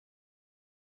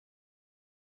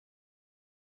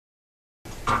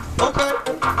Okay.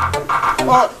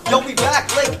 Yo, we back,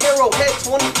 Lake Arrowhead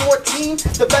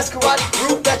 2014, the best karate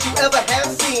group that you ever have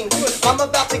seen. I'm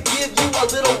about to give you a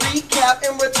little recap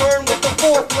in return with the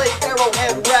fourth Lake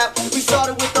Arrowhead rap. We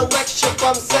started with a lecture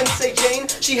from Sensei Jane.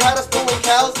 She had us pulling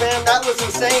cows, man, that was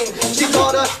insane. She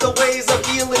taught us the ways of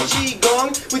healing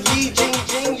Qigong. With Yi Jing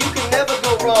Jing, you can never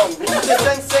go wrong. The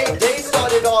Sensei Day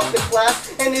started off in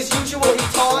class, and as usual, he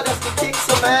taught us to kick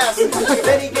some ass.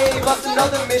 Then he gave us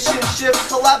another mission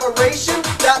shift, collaboration.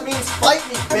 That means fight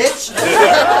me, bitch.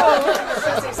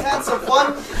 Senseis had some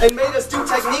fun and made us do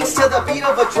techniques to the beat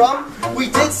of a drum. We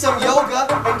did some yoga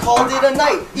and called it a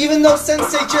night, even though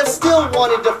Sensei just still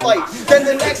wanted to fight. Then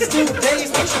the next 2 days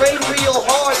we trained real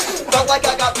hard. Felt like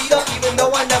I got beat up even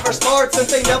though I never sparred.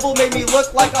 Sensei Neville made me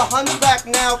look like a hunchback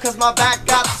now, cause my back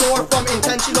got sore from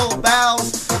intentional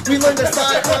bows. We learned a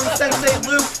side from Sensei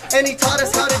Luke, and he taught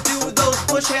us how to do those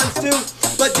push hands too.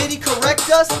 But did he correct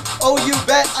us? Oh, you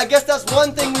bet. I guess that's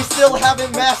one thing we still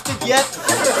haven't mastered yet.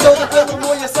 So the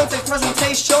Villamoya Sensei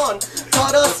presentation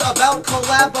taught us about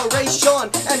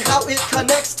collaboration and how it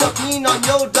connects to Pinon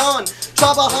Yodan.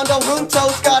 Trabajando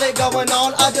Juntos got it going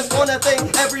on. I just want to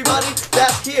thank everybody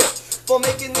that's here for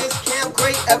making this camp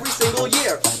great every single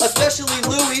year. Especially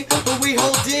Louie, who we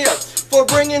hold dear, for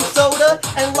bringing soda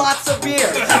and lots of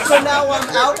beer. So now I'm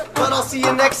out, but I'll see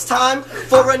you next time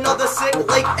for another sick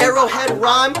Lake Arrowhead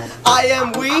rhyme. I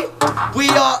am we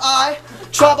are I,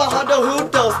 Trabajando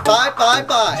Juntos. Bye, bye,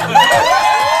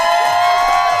 bye.